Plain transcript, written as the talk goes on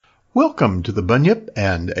Welcome to the Bunyip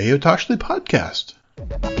and Ayotoshli podcast.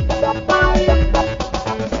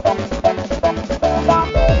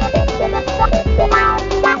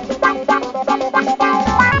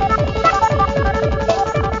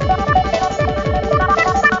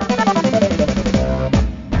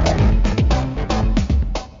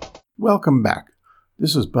 Welcome back.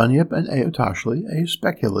 This is Bunyip and Ayotoshli, a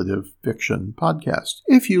speculative fiction podcast.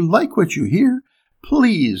 If you like what you hear,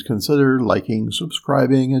 please consider liking,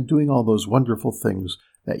 subscribing, and doing all those wonderful things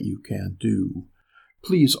that you can do.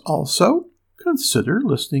 Please also consider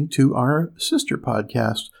listening to our sister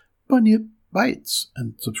podcast, Bunyip Bites,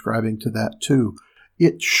 and subscribing to that too.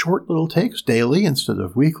 It's short little takes daily instead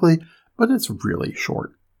of weekly, but it's really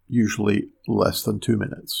short, usually less than 2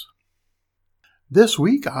 minutes. This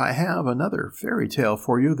week I have another fairy tale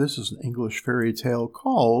for you. This is an English fairy tale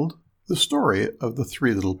called The Story of the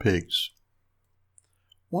Three Little Pigs.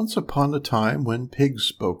 Once upon a time when pigs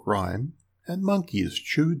spoke rhyme, and monkeys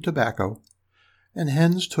chewed tobacco, and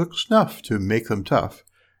hens took snuff to make them tough,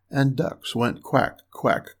 and ducks went quack,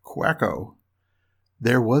 quack, quacko.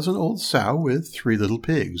 There was an old sow with 3 little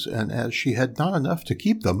pigs, and as she had not enough to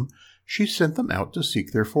keep them, she sent them out to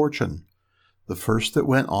seek their fortune. The first that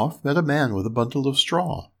went off met a man with a bundle of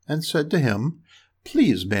straw, and said to him,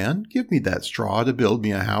 "Please, man, give me that straw to build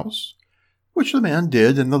me a house." Which the man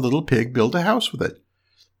did, and the little pig built a house with it.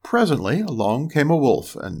 Presently along came a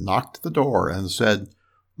wolf, and knocked at the door, and said,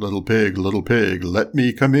 little pig, let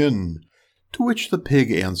me come in." To which the pig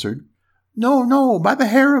answered, "No, no, by the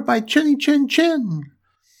hair of my chinny chin chin."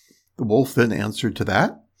 The wolf then answered to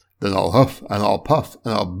that, "Then I'll huff, and I'll puff,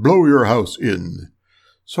 and I'll blow your house in."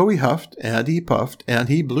 So he huffed, and he puffed, and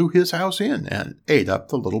he blew his house in, and ate up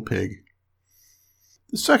the little pig.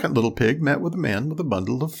 The second little pig met with a man with a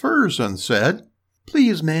bundle of furs, and said,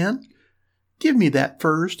 "Please, man, give me that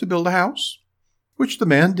furs to build a house." Which the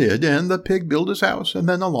man did, and the pig built his house, and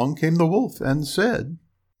then along came the wolf, and said,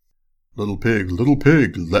 little pig,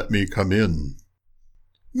 let me come in."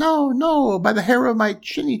 "No, no, by the hair of my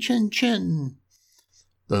chinny chin chin."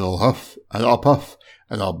 "Then I'll huff, and I'll puff,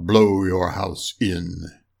 and I'll blow your house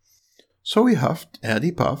in." So he huffed, and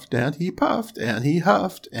he puffed, and he puffed, and he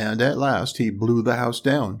huffed, and at last he blew the house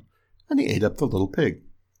down, and he ate up the little pig.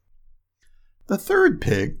 The third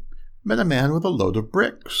pig met a man with a load of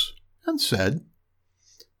bricks, and said,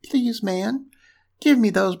 "Please, man, give me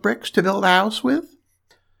those bricks to build a house with."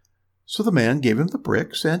 So the man gave him the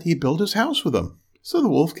bricks, and he built his house with them. So the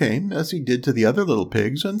wolf came, as he did to the other little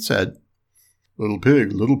pigs, and said, little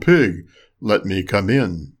pig, let me come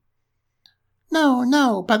in." "No,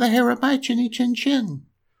 no, by the hair of my chinny chin chin."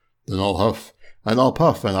 "Then I'll huff, and I'll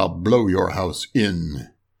puff, and I'll blow your house in."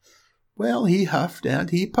 Well, he huffed, and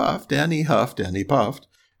he puffed, and he huffed, and he puffed,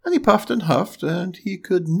 and he puffed and huffed, and he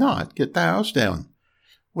could not get the house down.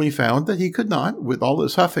 When he found that he could not, with all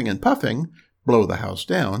his huffing and puffing, blow the house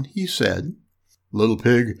down, he said, little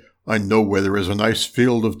pig, I know where there is a nice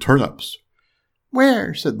field of turnips."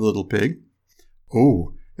 "Where?" said the little pig.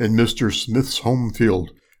 "Oh, in Mr. Smith's home field,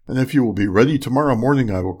 and if you will be ready tomorrow morning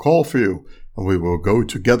I will call for you, and we will go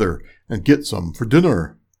together and get some for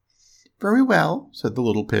dinner." "Very well," said the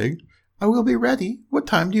little pig. "I will be ready. What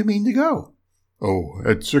time do you mean to go?" "Oh,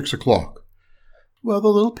 at 6 o'clock." Well, the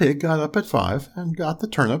little pig got up at 5, and got the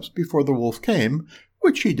turnips before the wolf came,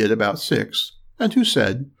 which he did about 6, and who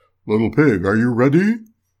said, little pig, are you ready?"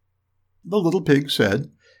 The little pig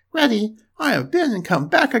said, "Ready. I have been and come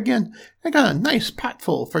back again, and got a nice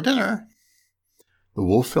potful for dinner." The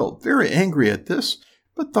wolf felt very angry at this,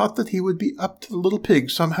 but thought that he would be up to the little pig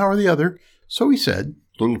somehow or the other, so he said,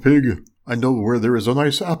 little pig, I know where there is a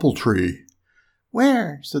nice apple tree."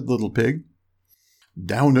 "Where?" said the little pig.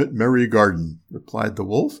 "Down at Merry Garden," replied the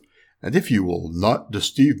wolf, "and if you will not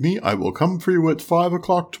deceive me, I will come for you at 5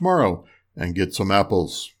 o'clock tomorrow, and get some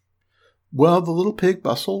apples." Well, the little pig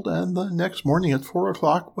bustled, and the next morning at 4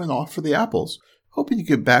 o'clock went off for the apples, hoping to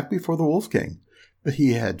get back before the wolf came. But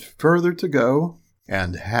he had further to go,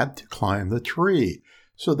 and had to climb the tree,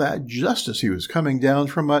 so that just as he was coming down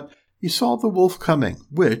from it, he saw the wolf coming,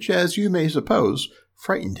 which, as you may suppose,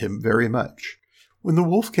 frightened him very much. When the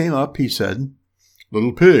wolf came up, he said,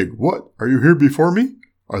 little pig, what, are you here before me?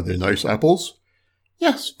 Are they nice apples?"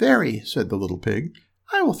 "Yes, very," said the little pig.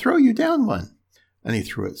 "I will throw you down one." And he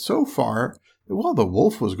threw it so far that while the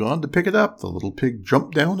wolf was gone to pick it up, the little pig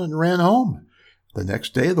jumped down and ran home. The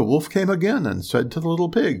next day the wolf came again and said to the little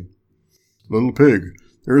pig, little pig,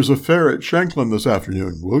 there is a fair at Shanklin this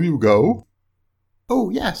afternoon. Will you go?"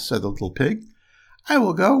 "Oh, yes," said the little pig. "I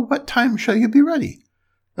will go. What time shall you be ready?"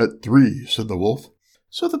 "At 3, said the wolf.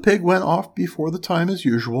 So the pig went off before the time as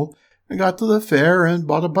usual, and got to the fair and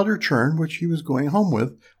bought a butter churn which he was going home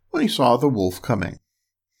with, when he saw the wolf coming.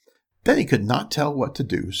 Then he could not tell what to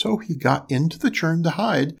do, so he got into the churn to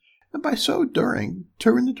hide, and by so doing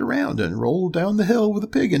turned it around and rolled down the hill with a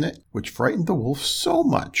pig in it, which frightened the wolf so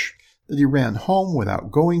much that he ran home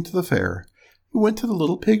without going to the fair. He went to the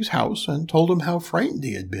little pig's house and told him how frightened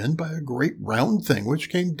he had been by a great round thing which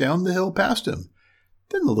came down the hill past him.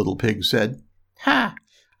 Then the little pig said, "Ha!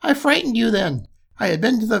 I frightened you then. I had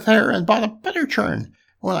been to the fair and bought a better churn.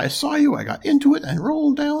 When I saw you, I got into it and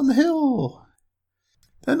rolled down the hill."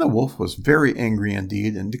 Then the wolf was very angry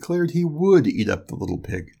indeed and declared he would eat up the little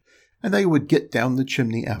pig, and they would get down the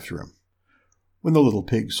chimney after him. When the little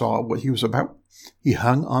pig saw what he was about, he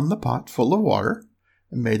hung on the pot full of water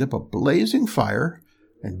and made up a blazing fire,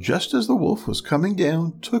 and just as the wolf was coming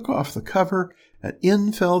down, took off the cover, and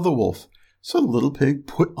in fell the wolf. So the little pig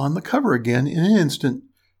put on the cover again in an instant,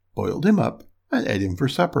 boiled him up, and ate him for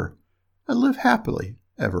supper, and lived happily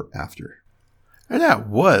ever after. And that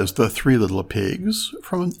was The Three Little Pigs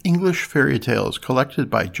from English Fairy Tales collected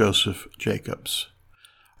by Joseph Jacobs.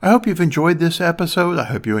 I hope you've enjoyed this episode. I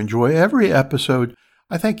hope you enjoy every episode.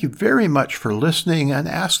 I thank you very much for listening and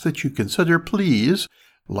ask that you consider, please,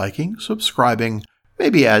 liking, subscribing,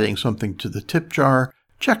 maybe adding something to the tip jar.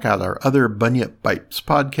 Check out our other Bunyip Bites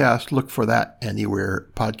podcast. Look for that anywhere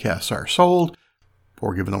podcasts are sold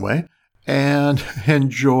or given away. And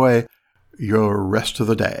enjoy your rest of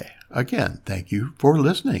the day. Again, thank you for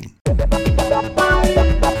listening.